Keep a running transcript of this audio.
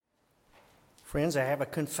Friends, I have a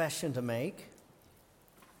confession to make.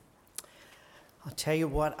 I'll tell you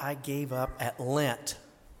what I gave up at Lent.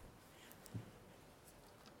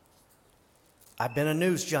 I've been a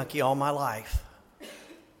news junkie all my life,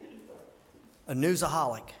 a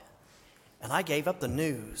newsaholic, and I gave up the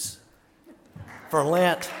news for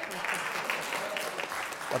Lent.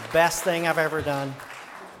 The best thing I've ever done.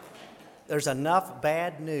 There's enough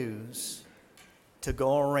bad news to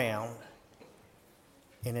go around,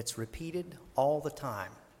 and it's repeated all the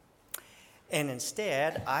time. And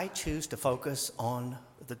instead, I choose to focus on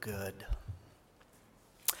the good.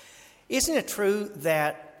 Isn't it true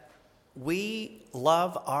that we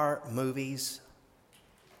love our movies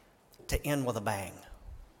to end with a bang?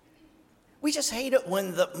 We just hate it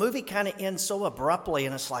when the movie kind of ends so abruptly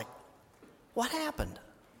and it's like, what happened?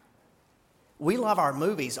 We love our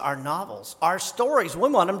movies, our novels, our stories. We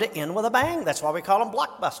want them to end with a bang. That's why we call them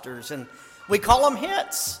blockbusters and we call them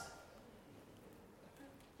hits.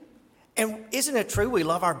 And isn't it true we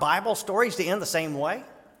love our Bible stories to end the same way?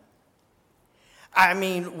 I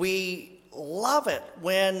mean, we love it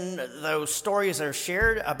when those stories are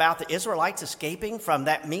shared about the Israelites escaping from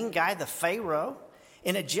that mean guy, the Pharaoh,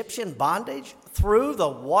 in Egyptian bondage through the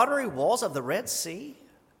watery walls of the Red Sea.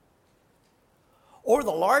 Or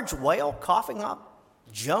the large whale coughing up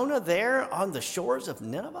Jonah there on the shores of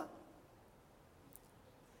Nineveh.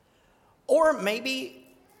 Or maybe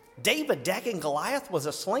David decking Goliath was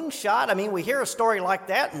a slingshot. I mean, we hear a story like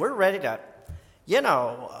that and we're ready to,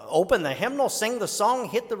 open the hymnal, sing the song,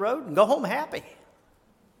 hit the road, and go home happy.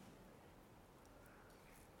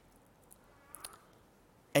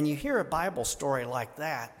 And you hear a Bible story like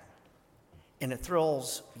that, and it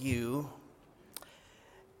thrills you.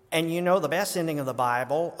 And the best ending of the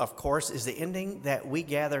Bible, of course, is the ending that we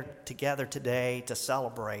gather together today to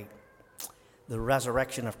celebrate the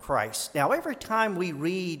resurrection of Christ. Now, every time we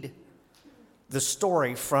read the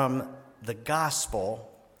story from the gospel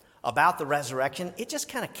about the resurrection, it just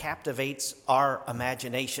kind of captivates our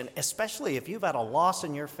imagination, especially if you've had a loss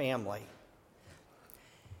in your family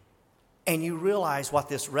and you realize what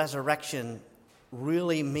this resurrection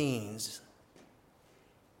really means,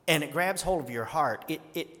 and it grabs hold of your heart.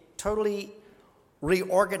 It totally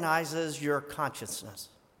reorganizes your consciousness.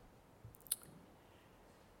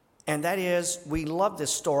 And that is, we love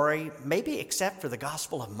this story, maybe except for the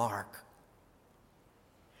Gospel of Mark.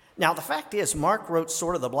 Now, the fact is, Mark wrote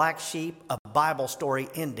sort of the black sheep of Bible story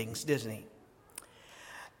endings, didn't he?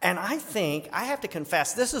 And I think, I have to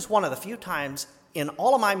confess, this is one of the few times in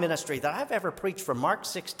all of my ministry that I've ever preached from Mark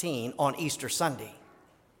 16 on Easter Sunday.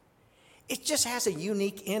 It just has a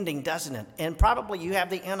unique ending, doesn't it? And probably you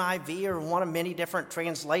have the NIV or one of many different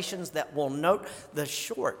translations that will note the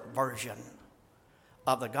short version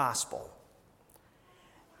of the gospel.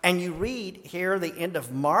 And you read here the end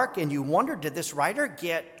of Mark and you wonder, did this writer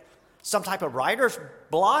get some type of writer's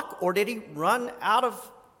block or did he run out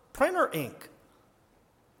of printer ink?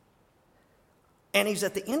 And he's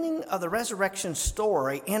at the ending of the resurrection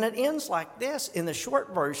story, and it ends like this in the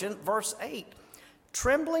short version, verse 8.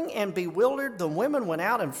 Trembling and bewildered, the women went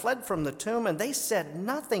out and fled from the tomb, and they said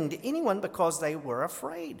nothing to anyone because they were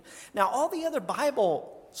afraid. Now, all the other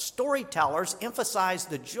Bible storytellers emphasize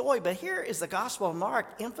the joy, but here is the Gospel of Mark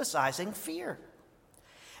emphasizing fear.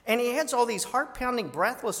 And he adds all these heart-pounding,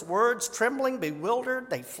 breathless words, trembling, bewildered,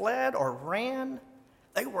 they fled or ran,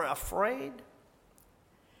 they were afraid.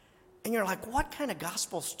 And you're like, what kind of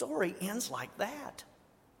gospel story ends like that?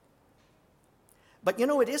 But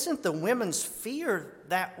it isn't the women's fear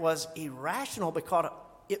that was irrational, because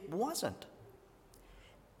it wasn't.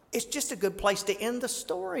 It's just a good place to end the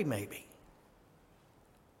story, maybe.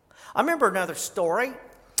 I remember another story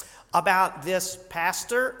about this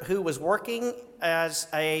pastor who was working as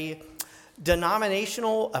a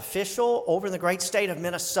denominational official over in the great state of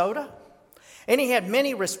Minnesota. And he had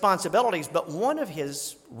many responsibilities, but one of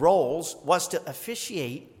his roles was to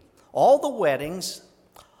officiate all the weddings,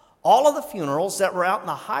 all of the funerals that were out in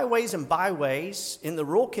the highways and byways in the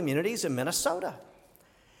rural communities in Minnesota.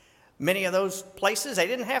 Many of those places, they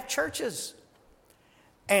didn't have churches.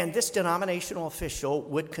 And this denominational official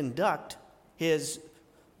would conduct his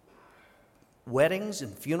weddings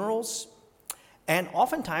and funerals, and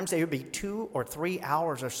oftentimes they would be 2 or 3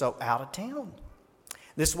 hours or so out of town.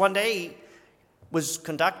 This one day, he was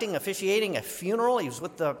officiating a funeral. He was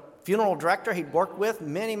with the funeral director he'd worked with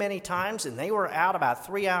many, many times, and they were out about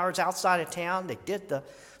 3 hours outside of town. They did the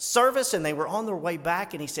service, and they were on their way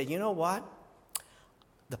back, and he said, you know what?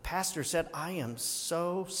 The pastor said, I am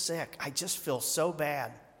so sick. I just feel so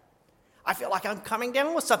bad. I feel like I'm coming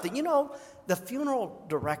down with something. The funeral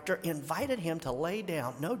director invited him to lay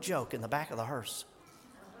down, no joke, in the back of the hearse.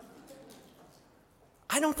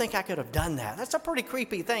 I don't think I could have done that. That's a pretty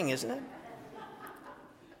creepy thing, isn't it?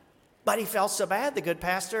 But he felt so bad, the good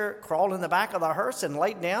pastor crawled in the back of the hearse and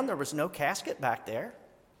laid down. There was no casket back there.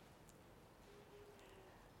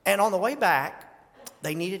 And on the way back,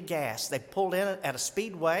 they needed gas. They pulled in at a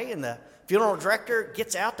speedway, and the funeral director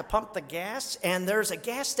gets out to pump the gas, and there's a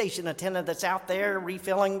gas station attendant that's out there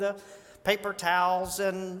refilling the paper towels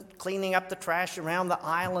and cleaning up the trash around the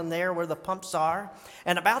island there where the pumps are.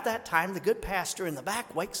 And about that time, the good pastor in the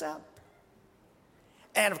back wakes up.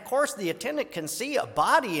 And of course, the attendant can see a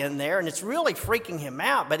body in there, and it's really freaking him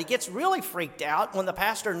out. But he gets really freaked out when the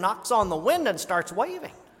pastor knocks on the window and starts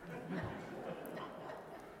waving.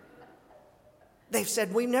 They've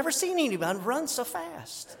said, we've never seen anyone run so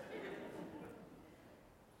fast.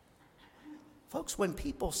 Folks, when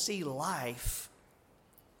people see life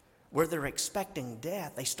where they're expecting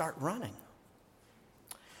death, they start running.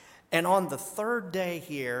 And on the third day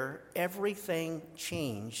here, everything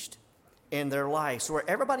changed in their lives. Where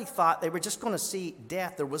everybody thought they were just going to see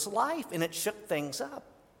death, there was life, and it shook things up.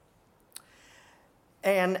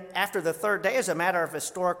 And after the third day, as a matter of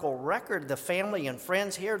historical record, the family and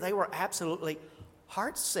friends here, they were absolutely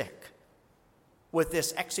heartsick with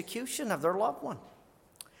this execution of their loved one.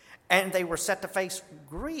 And they were set to face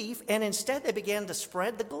grief, and instead they began to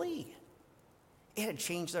spread the glee. It had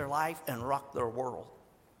changed their life and rocked their world,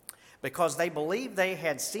 because they believed they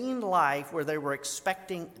had seen life where they were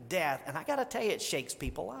expecting death. And I got to tell you, it shakes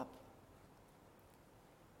people up.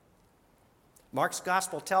 Mark's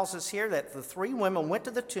gospel tells us here that the three women went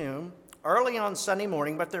to the tomb early on Sunday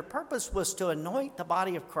morning, but their purpose was to anoint the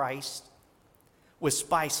body of Christ with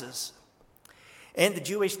spices. In the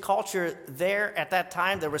Jewish culture there at that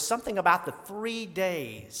time, there was something about the 3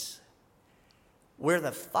 days where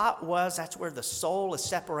the thought was that's where the soul is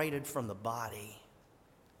separated from the body.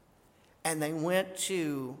 And they went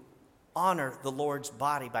to honor the Lord's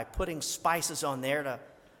body by putting spices on there to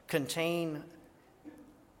contain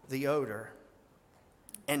the odor.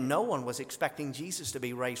 And no one was expecting Jesus to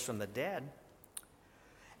be raised from the dead.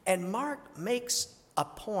 And Mark makes a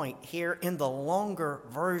point here in the longer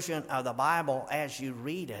version of the Bible as you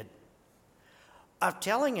read it of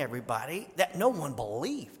telling everybody that no one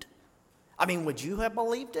believed. I mean, would you have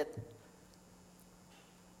believed it?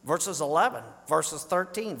 Verses 11, verses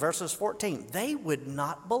 13, verses 14, they would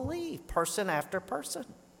not believe. Person after person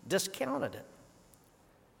discounted it.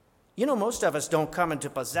 You know, most of us don't come into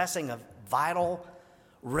possessing a vital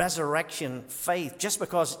resurrection faith just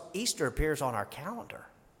because Easter appears on our calendar.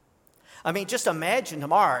 I mean, just imagine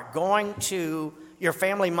tomorrow going to your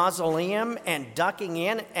family mausoleum and ducking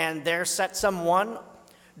in, and there sat someone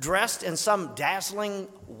dressed in some dazzling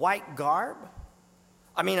white garb.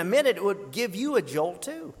 I mean, a minute would give you a jolt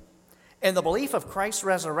too. And the belief of Christ's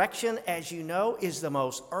resurrection, as you know, is the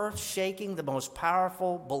most earth-shaking, the most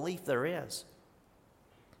powerful belief there is.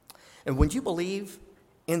 And when you believe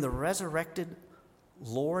in the resurrected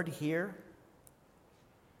Lord here,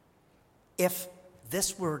 if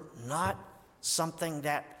this were not something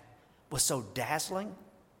that was so dazzling,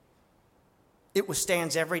 it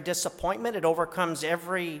withstands every disappointment, it overcomes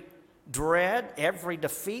every dread, every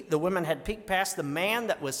defeat. The women had peeked past the man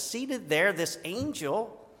that was seated there, this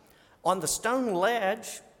angel, on the stone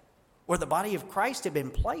ledge where the body of Christ had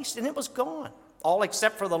been placed, and it was gone, all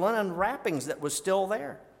except for the linen wrappings that was still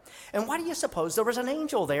there. And why do you suppose there was an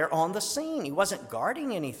angel there on the scene? He wasn't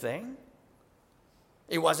guarding anything.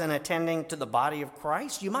 He wasn't attending to the body of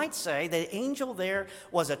Christ. You might say the angel there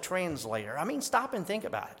was a translator. I mean, stop and think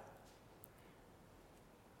about it.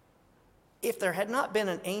 If there had not been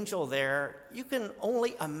an angel there, you can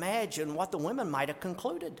only imagine what the women might have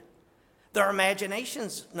concluded. Their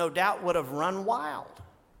imaginations, no doubt, would have run wild.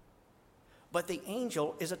 But the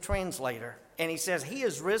angel is a translator, and he says, he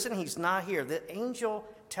is risen, he's not here. The angel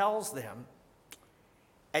tells them,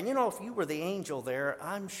 and you know, if you were the angel there,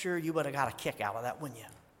 I'm sure you would have got a kick out of that, wouldn't you?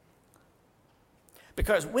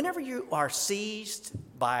 Because whenever you are seized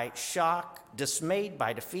by shock, dismayed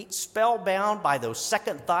by defeat, spellbound by those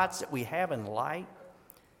second thoughts that we have in life,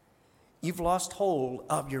 you've lost hold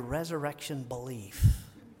of your resurrection belief.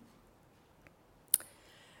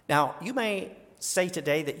 Now, you may say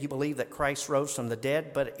today that you believe that Christ rose from the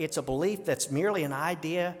dead, but it's a belief that's merely an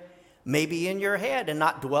idea, maybe in your head and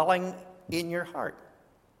not dwelling in your heart.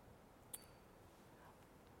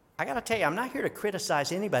 I got to tell you, I'm not here to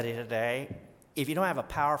criticize anybody today if you don't have a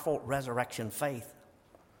powerful resurrection faith.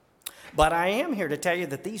 But I am here to tell you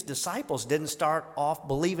that these disciples didn't start off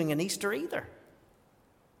believing in Easter either.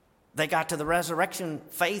 They got to the resurrection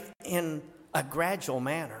faith in a gradual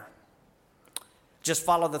manner. Just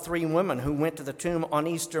follow the three women who went to the tomb on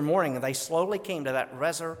Easter morning, and they slowly came to that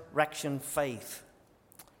resurrection faith.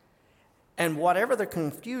 And whatever the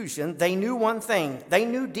confusion, they knew one thing. They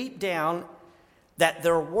knew deep down that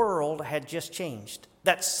their world had just changed,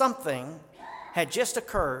 that something had just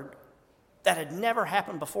occurred that had never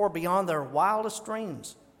happened before beyond their wildest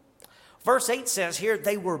dreams. Verse 8 says here,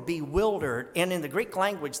 they were bewildered. And in the Greek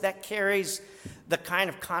language, that carries the kind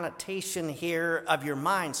of connotation here of your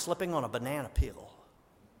mind slipping on a banana peel.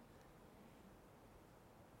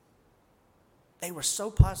 They were so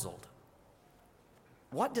puzzled.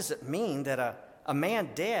 What does it mean that a man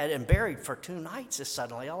dead and buried for 2 nights is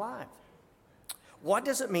suddenly alive? What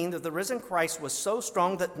does it mean that the risen Christ was so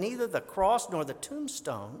strong that neither the cross nor the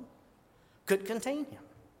tombstone could contain him?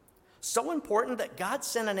 So important that God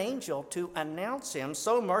sent an angel to announce him,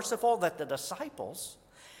 so merciful that the disciples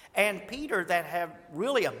and Peter, that have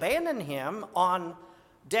really abandoned him on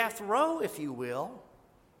death row, if you will,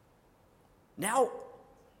 now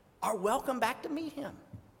are welcome back to meet him.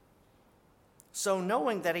 So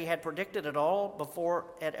knowing that he had predicted it all before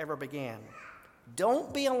it ever began.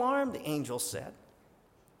 Don't be alarmed, the angel said.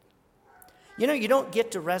 You know, you don't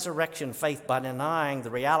get to resurrection faith by denying the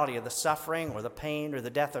reality of the suffering or the pain or the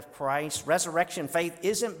death of Christ. Resurrection faith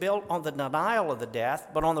isn't built on the denial of the death,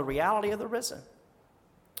 but on the reality of the risen.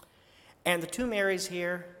 And the 2 Marys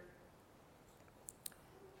here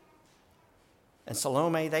and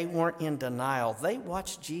Salome, they weren't in denial. They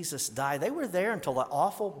watched Jesus die. They were there until the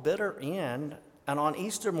awful, bitter end. And on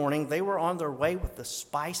Easter morning, they were on their way with the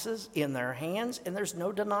spices in their hands, and there's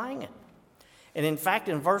no denying it. And in fact,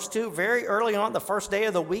 in verse 2, very early on, the first day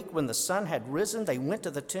of the week when the sun had risen, they went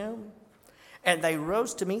to the tomb, and they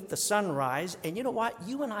rose to meet the sunrise. And you know what?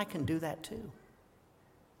 You and I can do that too.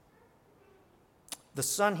 The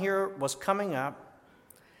sun here was coming up.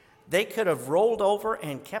 They could have rolled over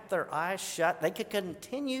and kept their eyes shut. They could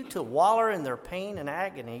continue to wallow in their pain and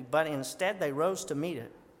agony, but instead they rose to meet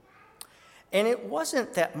it. And it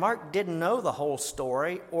wasn't that Mark didn't know the whole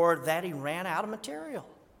story or that he ran out of material.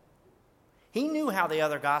 He knew how the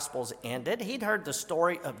other Gospels ended. He'd heard the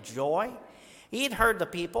story of joy. He'd heard the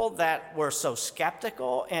people that were so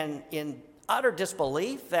skeptical and in utter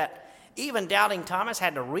disbelief that even doubting Thomas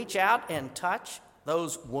had to reach out and touch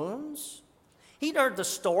those wounds. He'd heard the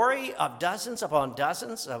story of dozens upon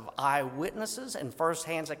dozens of eyewitnesses and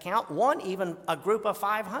first-hand account, one even a group of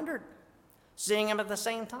 500 seeing him at the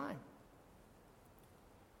same time.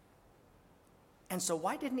 And so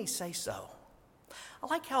why didn't he say so? I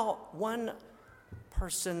like how one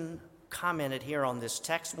person commented here on this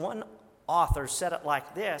text. One author said it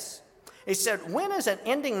like this. He said, when is an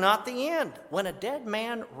ending not the end? When a dead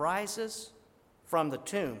man rises from the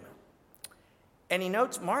tomb. And he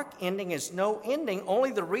notes Mark ending is no ending.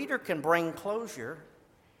 Only the reader can bring closure.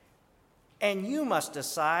 And you must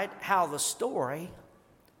decide how the story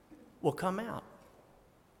will come out.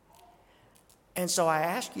 And so I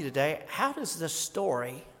ask you today, how does this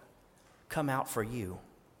story come out for you?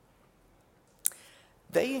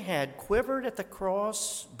 They had quivered at the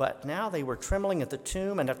cross, but now they were trembling at the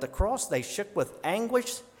tomb. And at the cross, they shook with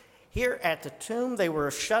anguish. Here at the tomb, they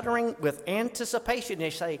were shuddering with anticipation. They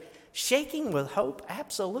say, shaking with hope?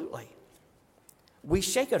 Absolutely. We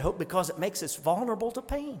shake at hope because it makes us vulnerable to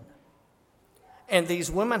pain. And these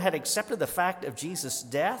women had accepted the fact of Jesus'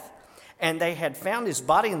 death, and they had found his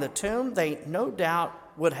body in the tomb. They no doubt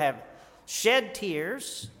would have shed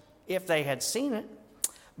tears if they had seen it.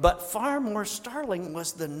 But far more startling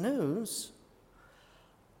was the news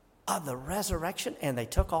of the resurrection, and they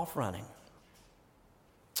took off running.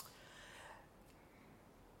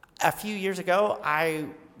 A few years ago, I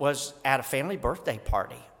was at a family birthday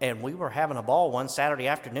party, and we were having a ball one Saturday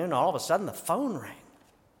afternoon, and all of a sudden the phone rang.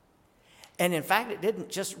 And in fact, it didn't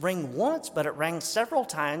just ring once, but it rang several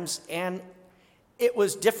times, and it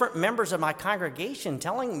was different members of my congregation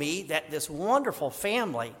telling me that this wonderful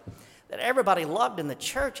family that everybody loved in the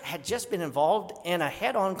church had just been involved in a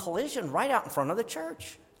head-on collision right out in front of the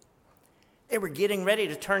church. They were getting ready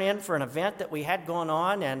to turn in for an event that we had going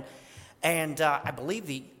on, and I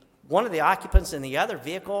believe one of the occupants in the other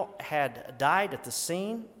vehicle had died at the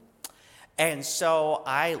scene. And so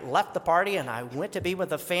I left the party and I went to be with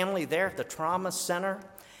the family there at the trauma center.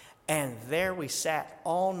 And there we sat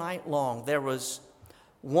all night long. There was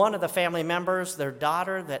one of the family members, their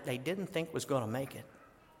daughter, that they didn't think was going to make it.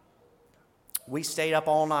 We stayed up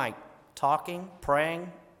all night talking, praying,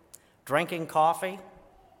 drinking coffee,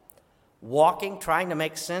 walking, trying to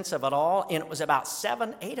make sense of it all. And it was about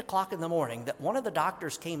 7, 8 o'clock in the morning that one of the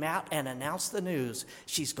doctors came out and announced the news.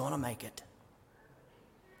 She's going to make it.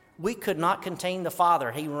 We could not contain the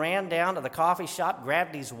father. He ran down to the coffee shop,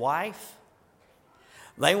 grabbed his wife.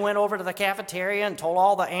 They went over to the cafeteria and told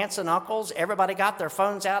all the aunts and uncles. Everybody got their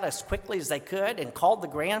phones out as quickly as they could and called the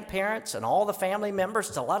grandparents and all the family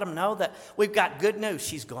members to let them know that we've got good news.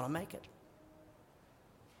 She's going to make it.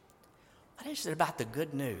 What is it about the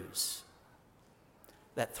good news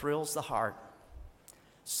that thrills the heart,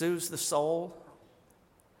 soothes the soul,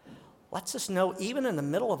 lets us know even in the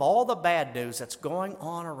middle of all the bad news that's going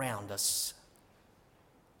on around us,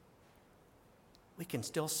 we can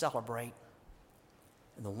still celebrate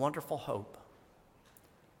in the wonderful hope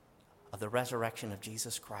of the resurrection of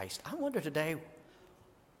Jesus Christ? I wonder today,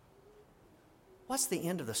 what's the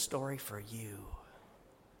end of the story for you?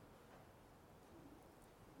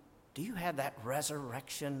 Do you have that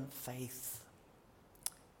resurrection faith?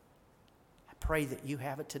 I pray that you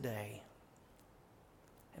have it today.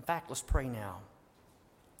 In fact, let's pray now.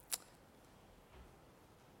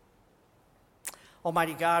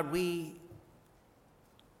 Almighty God, we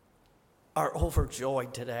are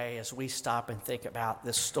overjoyed today as we stop and think about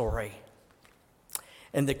this story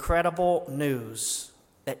and the credible news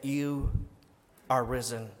that you are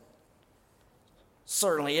risen.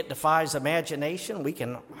 Certainly, it defies imagination. We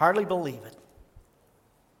can hardly believe it.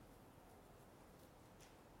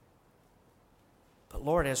 But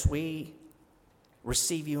Lord, as we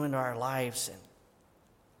receive you into our lives and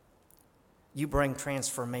you bring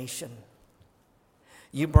transformation,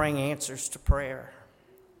 you bring answers to prayer.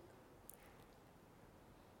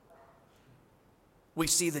 We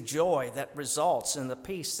see the joy that results in the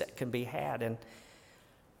peace that can be had. And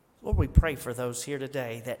Lord, we pray for those here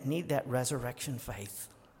today that need that resurrection faith.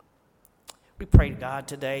 We pray to God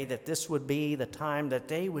today that this would be the time that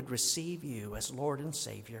they would receive you as Lord and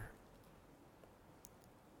Savior.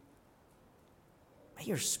 May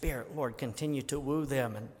your Spirit, Lord, continue to woo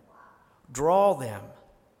them and draw them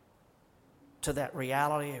to that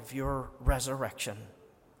reality of your resurrection.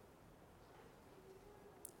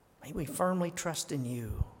 May we firmly trust in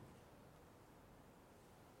you.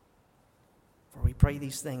 For we pray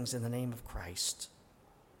these things in the name of Christ.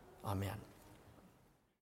 Amen.